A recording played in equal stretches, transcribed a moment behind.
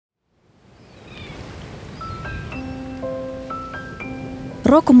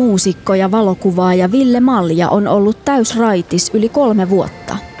Rockmuusikko ja valokuvaaja Ville Malja on ollut täysraitis yli 3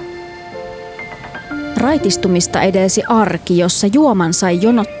 vuotta. Raitistumista edelsi arki, jossa juoman sai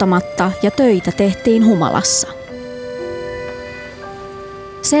jonottamatta ja töitä tehtiin humalassa.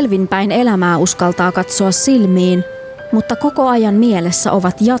 Selvinpäin elämää uskaltaa katsoa silmiin, mutta koko ajan mielessä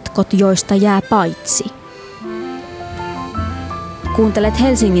ovat jatkot, joista jää paitsi. Kuuntelet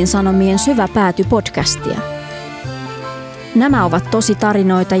Helsingin Sanomien Syvä pääty -podcastia. Nämä ovat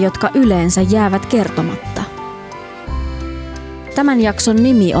tositarinoita, jotka yleensä jäävät kertomatta. Tämän jakson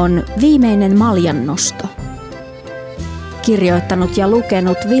nimi on Viimeinen maljannosto. Kirjoittanut ja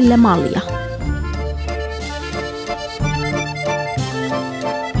lukenut Ville Malja.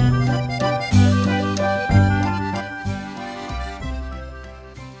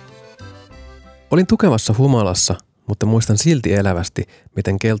 Olin tukevassa humalassa, mutta muistan silti elävästi,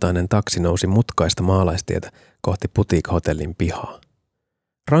 miten keltainen taksi nousi mutkaista maalaistietä kohti Boutique-hotellin pihaa.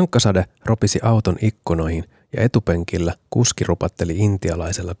 Rankkasade ropisi auton ikkunoihin ja etupenkillä kuski rupatteli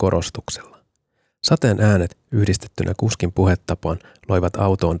intialaisella korostuksella. Sateen äänet yhdistettynä kuskin puhetapaan loivat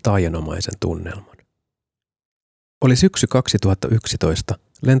autoon taianomaisen tunnelman. Oli syksy 2011,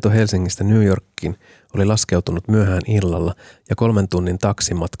 lento Helsingistä New Yorkiin oli laskeutunut myöhään illalla ja 3 tunnin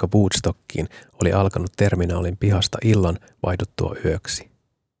taksimatka Woodstockiin oli alkanut terminaalin pihasta illan vaihduttua yöksi.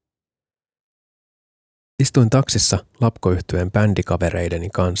 Istuin taksissa Lapko-yhtyeen bändikavereideni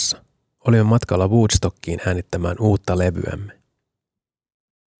kanssa. Olimme matkalla Woodstockiin äänittämään uutta levyämme.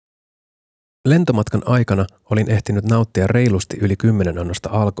 Lentomatkan aikana olin ehtinyt nauttia reilusti yli 10 annosta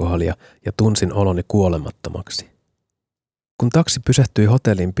alkoholia ja tunsin oloni kuolemattomaksi. Kun taksi pysähtyi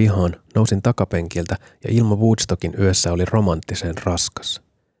hotellin pihaan, nousin takapenkiltä ja ilma Woodstockin yössä oli romanttisen raskas.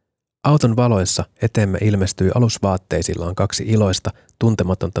 Auton valoissa eteemme ilmestyi alusvaatteisillaan 2 iloista,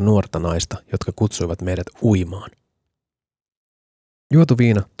 tuntematonta nuorta naista, jotka kutsuivat meidät uimaan. Juotu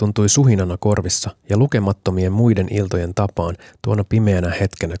viina tuntui suhinana korvissa ja lukemattomien muiden iltojen tapaan tuona pimeänä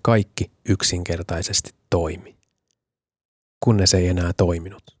hetkenä kaikki yksinkertaisesti toimi. Kunnes ei enää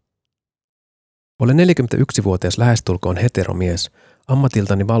toiminut. Olen 41-vuotias lähestulkoon heteromies,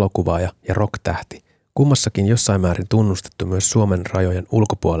 ammatiltani valokuvaaja ja rock-tähti, kummassakin jossain määrin tunnustettu myös Suomen rajojen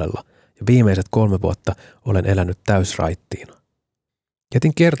ulkopuolella, ja viimeiset 3 vuotta olen elänyt täysraittiina.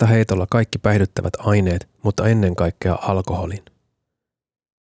 Jätin kertaheitolla kaikki päihdyttävät aineet, mutta ennen kaikkea alkoholin.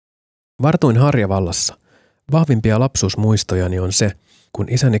 Vartuin Harjavallassa. Vahvimpia lapsuusmuistojani on se, kun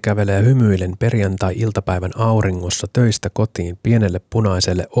isäni kävelee hymyillen perjantai-iltapäivän auringossa töistä kotiin pienelle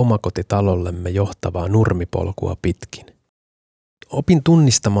punaiselle omakotitalollemme johtavaa nurmipolkua pitkin. Opin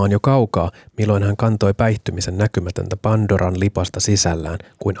tunnistamaan jo kaukaa, milloin hän kantoi päihtymisen näkymätöntä Pandoran lipasta sisällään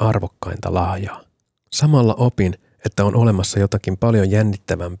kuin arvokkainta lahjaa. Samalla opin, että on olemassa jotakin paljon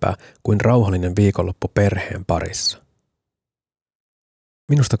jännittävämpää kuin rauhallinen viikonloppu perheen parissa.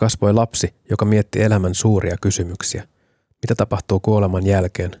 Minusta kasvoi lapsi, joka mietti elämän suuria kysymyksiä. Mitä tapahtuu kuoleman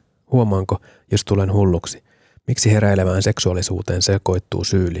jälkeen? Huomaanko, jos tulen hulluksi? Miksi heräilevään seksuaalisuuteen sekoittuu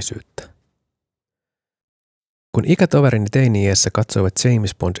syyllisyyttä? Kun ikätoverini teini-iässä katsoivat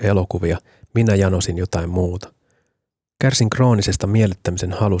James Bond-elokuvia, minä janosin jotain muuta. Kärsin kroonisesta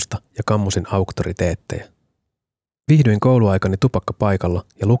miellyttämisen halusta ja kammusin auktoriteetteja. Viihdyin kouluaikani tupakkapaikalla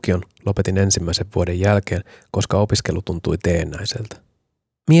ja lukion lopetin ensimmäisen vuoden jälkeen, koska opiskelu tuntui teennäiseltä.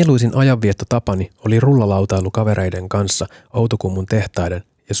 Mieluisin ajanviettotapani oli rullalautailu kavereiden kanssa Outokummun tehtaiden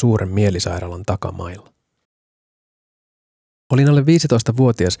ja suuren mielisairaalan takamailla. Olin alle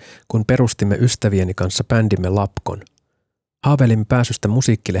 15-vuotias, kun perustimme ystävieni kanssa bändimme Lapkon. Haaveilimme pääsystä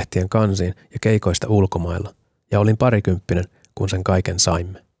musiikkilehtien kansiin ja keikoista ulkomailla, ja olin 20, kun sen kaiken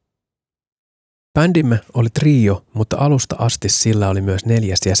saimme. Bändimme oli trio, mutta alusta asti sillä oli myös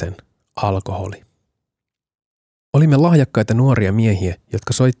 4. jäsen, alkoholi. Olimme lahjakkaita nuoria miehiä,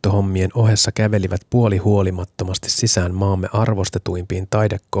 jotka soittohommien ohessa kävelivät puolihuolimattomasti sisään maamme arvostetuimpiin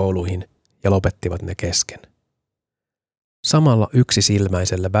taidekouluihin ja lopettivat ne kesken. Samalla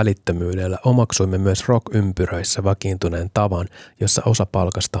yksisilmäisellä välittömyydellä omaksuimme myös rock-ympyröissä vakiintuneen tavan, jossa osa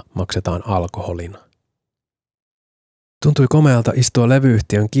palkasta maksetaan alkoholina. Tuntui komealta istua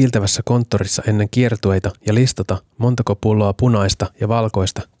levyyhtiön kiiltävässä konttorissa ennen kiertueita ja listata, montako pulloa punaista ja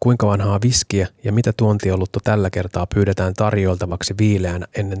valkoista, kuinka vanhaa viskiä ja mitä tuontiolutta tällä kertaa pyydetään tarjoiltavaksi viileänä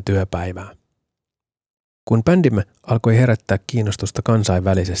ennen työpäivää. Kun bändimme alkoi herättää kiinnostusta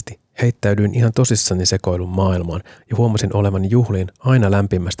kansainvälisesti, heittäydyin ihan tosissani sekoilun maailmaan ja huomasin olevani juhliin aina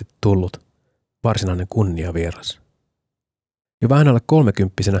lämpimästi tullut, varsinainen kunniavieras. Jo vähän alle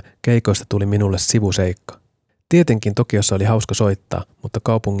 30-vuotiaana keikoista tuli minulle sivuseikka. Tietenkin Tokiossa oli hauska soittaa, mutta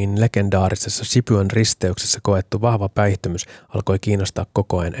kaupungin legendaarisessa Shibuen risteyksessä koettu vahva päihtymys alkoi kiinnostaa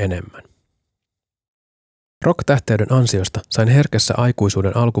koko ajan enemmän. Rock-tähteyden ansiosta sain herkässä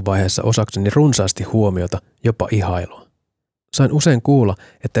aikuisuuden alkuvaiheessa osakseni runsaasti huomiota, jopa ihailua. Sain usein kuulla,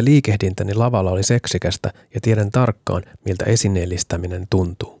 että liikehdintäni lavalla oli seksikästä ja tiedän tarkkaan, miltä esineellistäminen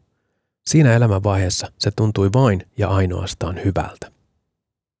tuntuu. Siinä elämänvaiheessa se tuntui vain ja ainoastaan hyvältä.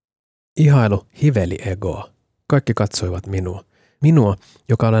 Ihailu hiveli egoa. Kaikki katsoivat minua. Minua,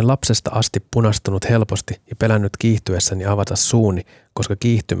 joka olen lapsesta asti punastunut helposti ja pelännyt kiihtyessäni avata suuni, koska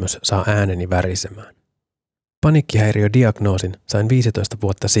kiihtymys saa ääneni värisemään. Paniikkihäiriödiagnoosin sain 15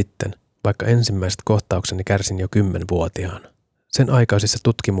 vuotta sitten, vaikka ensimmäiset kohtaukseni kärsin jo 10-vuotiaana. Sen aikaisissa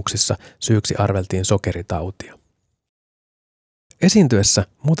tutkimuksissa syyksi arveltiin sokeritautia. Esiintyessä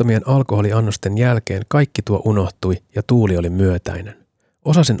muutamien alkoholiannosten jälkeen kaikki tuo unohtui ja tuuli oli myötäinen.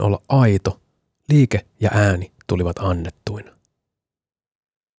 Osasin olla aito, liike ja ääni tulivat annettuina.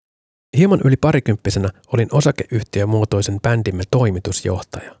 Hieman yli parikymppisenä olin osakeyhtiömuotoisen bändimme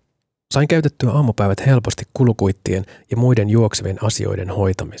toimitusjohtaja. Sain käytettyä aamupäivät helposti kulukuittien ja muiden juoksevien asioiden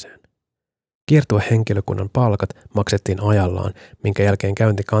hoitamiseen. Kiertuehenkilökunnan palkat maksettiin ajallaan, minkä jälkeen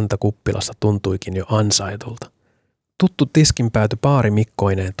käynti kantakuppilassa tuntuikin jo ansaitulta. Tuttu tiskinpääty Paari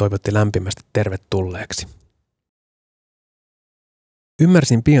Mikkoineen toivotti lämpimästi tervetulleeksi.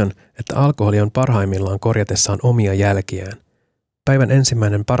 Ymmärsin pian, että alkoholi on parhaimmillaan korjatessaan omia jälkiään. Päivän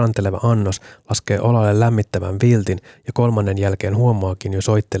ensimmäinen paranteleva annos laskee olalle lämmittävän viltin ja kolmannen jälkeen huomaakin jo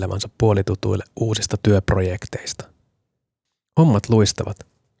soittelevansa puolitutuille uusista työprojekteista. Hommat luistavat.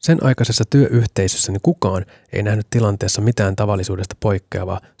 Sen aikaisessa työyhteisössäni kukaan ei nähnyt tilanteessa mitään tavallisuudesta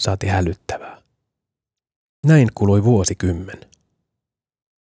poikkeavaa, saati hälyttävää. Näin kului vuosikymmen.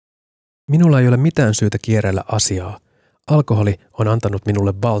 Minulla ei ole mitään syytä kierrellä asiaa. Alkoholi on antanut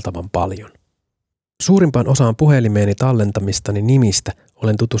minulle valtavan paljon. Suurimpaan osaan puhelimeeni tallentamistani nimistä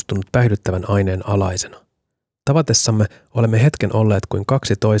olen tutustunut päihdyttävän aineen alaisena. Tavatessamme olemme hetken olleet kuin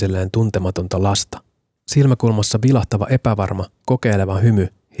kaksi toisilleen tuntematonta lasta. Silmäkulmassa vilahtava epävarma, kokeileva hymy,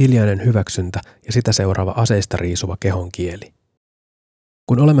 hiljainen hyväksyntä ja sitä seuraava aseista riisuva kehonkieli.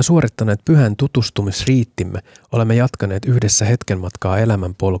 Kun olemme suorittaneet pyhän tutustumisriittimme, olemme jatkaneet yhdessä hetken matkaa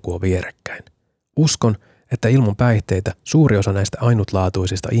elämän polkua vierekkäin. Uskon, että ilman päihteitä suuri osa näistä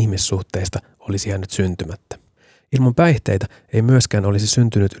ainutlaatuisista ihmissuhteista olisi jäänyt syntymättä. Ilman päihteitä ei myöskään olisi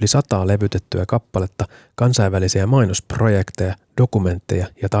syntynyt yli 100 levytettyä kappaletta, kansainvälisiä mainosprojekteja, dokumentteja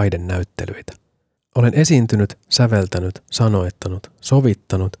ja taidenäyttelyitä. Olen esiintynyt, säveltänyt, sanoittanut,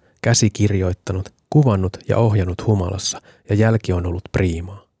 sovittanut, käsikirjoittanut, kuvannut ja ohjannut humalassa, ja jälki on ollut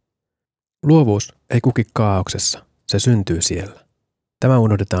priimaa. Luovuus ei kuki kaauksessa, se syntyy siellä. Tämä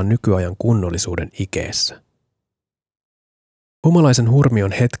unohdetaan nykyajan kunnollisuuden ikeessä. Humalaisen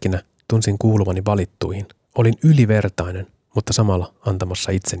hurmion hetkinä tunsin kuuluvani valittuihin. Olin ylivertainen, mutta samalla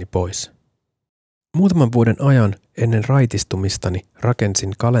antamassa itseni pois. Muutaman vuoden ajan ennen raitistumistani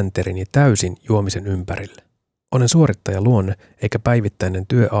rakensin kalenterini täysin juomisen ympärille. Olen suorittajaluonne, eikä päivittäinen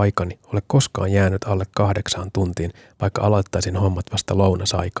työaikani ole koskaan jäänyt alle 8 tuntiin, vaikka aloittaisin hommat vasta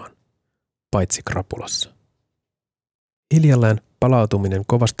lounasaikaan. Paitsi krapulassa. Hiljalleen palautuminen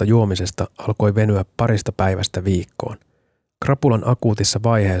kovasta juomisesta alkoi venyä parista päivästä viikkoon. Krapulan akuutissa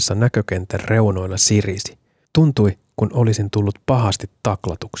vaiheessa näkökentän reunoilla sirisi. Tuntui, kun olisin tullut pahasti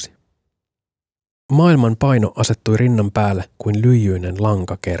taklatuksi. Maailman paino asettui rinnan päälle kuin lyijyinen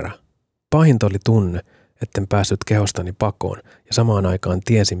lankakerä. Pahinta oli tunne, etten päässyt kehostani pakoon ja samaan aikaan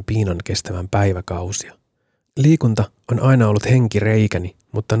tiesin piinan kestävän päiväkausia. Liikunta on aina ollut henkireikäni,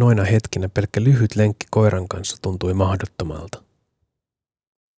 mutta noina hetkinä pelkkä lyhyt lenkki koiran kanssa tuntui mahdottomalta.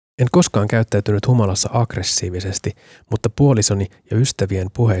 En koskaan käyttäytynyt humalassa aggressiivisesti, mutta puolisoni ja ystävien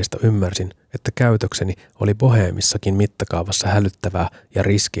puheista ymmärsin, että käytökseni oli boheemissakin mittakaavassa hälyttävää ja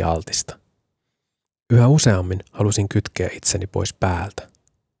riskialtista. Yhä useammin halusin kytkeä itseni pois päältä.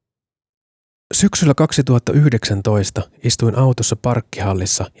 Syksyllä 2019 istuin autossa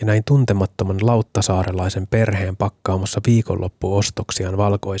parkkihallissa ja näin tuntemattoman lauttasaarelaisen perheen pakkaamassa viikonloppuostoksiaan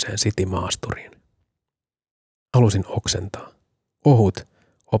valkoiseen citymaasturiin. Halusin oksentaa. Ohut,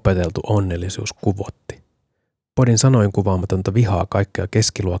 opeteltu onnellisuus kuvotti. Podin sanoin kuvaamatonta vihaa kaikkea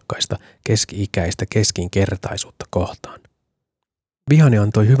keskiluokkaista, keski-ikäistä keskinkertaisuutta kohtaan. Vihani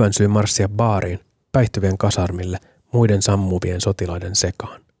antoi hyvän syyn marssia baariin, päihtyvien kasarmille, muiden sammuvien sotilaiden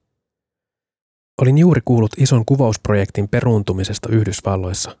sekaan. Olin juuri kuullut ison kuvausprojektin peruuntumisesta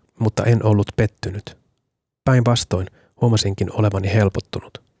Yhdysvalloissa, mutta en ollut pettynyt. Päinvastoin huomasinkin olevani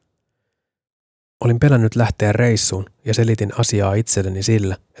helpottunut. Olin pelännyt lähteä reissuun ja selitin asiaa itselleni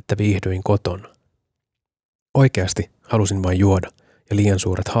sillä, että viihdyin kotona. Oikeasti halusin vain juoda ja liian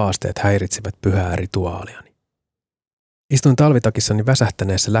suuret haasteet häiritsivät pyhää rituaaliani. Istuin talvitakissani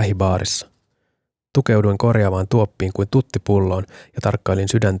väsähtäneessä lähibaarissa. Tukeuduin korjaavaan tuoppiin kuin tuttipulloon ja tarkkailin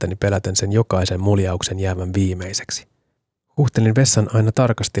sydäntäni peläten sen jokaisen muljauksen jäävän viimeiseksi. Huhtelin vessan aina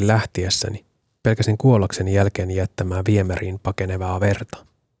tarkasti lähtiessäni, pelkäsin kuollakseni jälkeen jättämään viemäriin pakenevaa verta.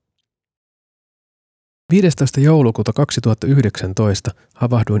 15. joulukuuta 2019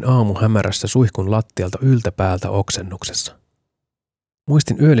 havahduin aamuhämärässä suihkun lattialta yltäpäältä oksennuksessa.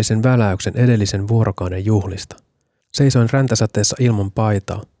 Muistin yöllisen väläyksen edellisen vuorokauden juhlista. Seisoin räntäsateessa ilman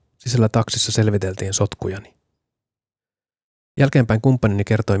paitaa. Sisällä taksissa selviteltiin sotkujani. Jälkeenpäin kumppanini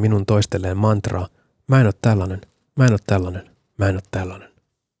kertoi minun toistelleen mantraa, mä en oo tällainen, mä en oo tällainen, mä en oo tällainen.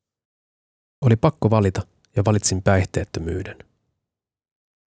 Oli pakko valita ja valitsin päihteettömyyden.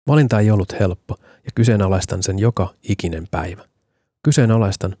 Valinta ei ollut helppo ja kyseenalaistan sen joka ikinen päivä.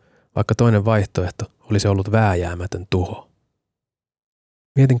 Kyseenalaistan, vaikka toinen vaihtoehto olisi ollut vääjäämätön tuho.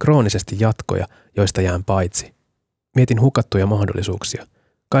 Mietin kroonisesti jatkoja, joista jään paitsi. Mietin hukattuja mahdollisuuksia,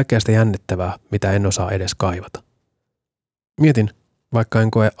 kaikkea sitä jännittävää, mitä en osaa edes kaivata. Mietin, vaikka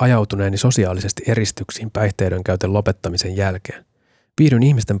en koe ajautuneeni sosiaalisesti eristyksiin päihteiden käytön lopettamisen jälkeen. Viihdyn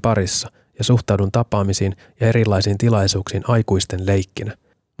ihmisten parissa ja suhtaudun tapaamisiin ja erilaisiin tilaisuuksiin aikuisten leikkinä,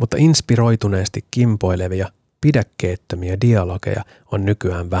 mutta inspiroituneesti kimpoilevia, pidäkkeettömiä dialogeja on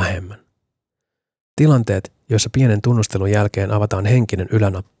nykyään vähemmän. Tilanteet, joissa pienen tunnustelun jälkeen avataan henkinen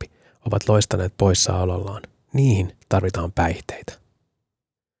ylänappi, ovat loistaneet poissaolollaan. Niihin tarvitaan päihteitä.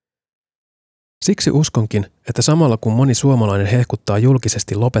 Siksi uskonkin, että samalla kun moni suomalainen hehkuttaa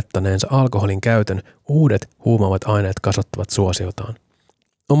julkisesti lopettaneensa alkoholin käytön, uudet huumaavat aineet kasvattavat suosiotaan.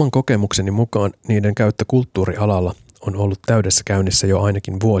 Oman kokemukseni mukaan niiden käyttö kulttuurialalla on ollut täydessä käynnissä jo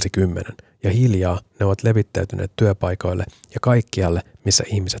ainakin vuosikymmenen, ja hiljaa ne ovat levittäytyneet työpaikoille ja kaikkialle, missä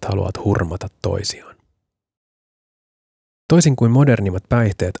ihmiset haluavat hurmata toisiaan. Toisin kuin modernimmat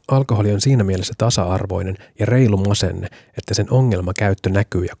päihteet, alkoholi on siinä mielessä tasa-arvoinen ja reilu masenne, että sen ongelmakäyttö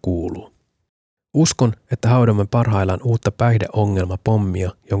näkyy ja kuuluu. Uskon, että haudamme parhaillaan uutta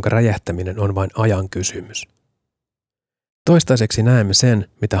päihdeongelmapommia, jonka räjähtäminen on vain ajan kysymys. Toistaiseksi näemme sen,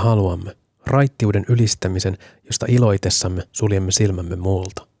 mitä haluamme, raittiuden ylistämisen, josta iloitessamme suljemme silmämme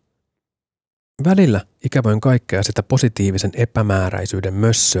muulta. Välillä ikävöin kaikkea sitä positiivisen epämääräisyyden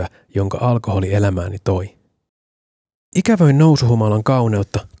mössöä, jonka alkoholi elämääni toi. Ikävöin nousuhumalan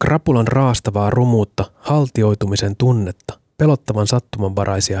kauneutta, krapulan raastavaa rumuutta, haltioitumisen tunnetta, pelottavan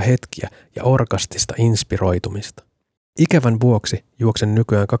sattumanvaraisia hetkiä ja orkastista inspiroitumista. Ikävän vuoksi juoksen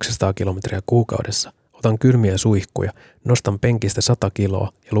nykyään 200 kilometriä kuukaudessa, otan kylmiä suihkuja, nostan penkistä 100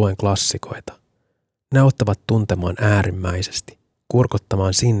 kiloa ja luen klassikoita. Ne auttavat tuntemaan äärimmäisesti,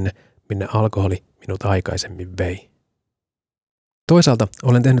 kurkottamaan sinne, minne alkoholi minut aikaisemmin vei. Toisaalta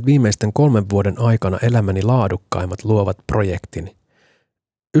olen tehnyt viimeisten 3 vuoden aikana elämäni laadukkaimmat luovat projektini.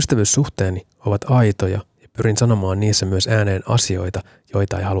 Ystävyyssuhteeni ovat aitoja ja pyrin sanomaan niissä myös ääneen asioita,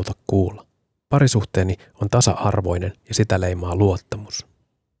 joita ei haluta kuulla. Parisuhteeni on tasa-arvoinen ja sitä leimaa luottamus.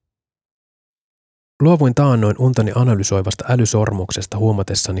 Luovuin taannoin untani analysoivasta älysormuksesta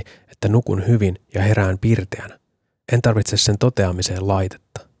huomatessani, että nukun hyvin ja herään pirteänä. En tarvitse sen toteamiseen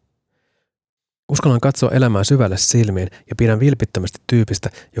laitetta. Uskallan katsoa elämää syvälle silmiin ja pidän vilpittömästi tyypistä,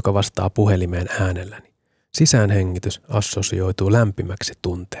 joka vastaa puhelimeen äänelläni. Sisäänhengitys assosioituu lämpimäksi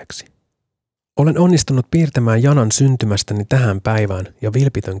tunteeksi. Olen onnistunut piirtämään janan syntymästäni tähän päivään ja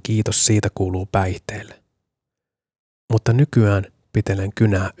vilpitön kiitos siitä kuuluu päihteille. Mutta nykyään pitelen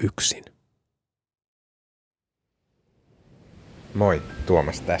kynää yksin. Moi,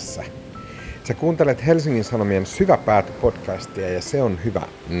 Tuomas tässä. Sä kuuntelet Helsingin Sanomien Syvä pääty -podcastia ja se on hyvä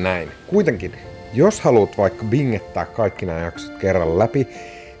näin. Kuitenkin, jos haluat vaikka bingettää kaikki nämä jaksot kerran läpi,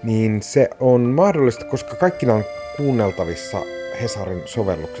 niin se on mahdollista, koska kaikki nämä on kuunneltavissa Hesarin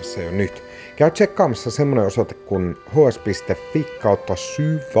sovelluksessa jo nyt. Käy tsekkaamassa semmoinen osoite kuin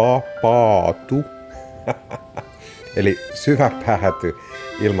hs.fi/syväpaatu. Eli syvä pääty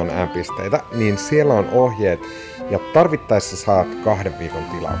ilman äänpisteitä, niin siellä on ohjeet ja tarvittaessa saat 2 viikon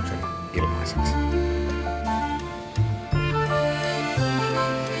tilauksen ilmaiseksi.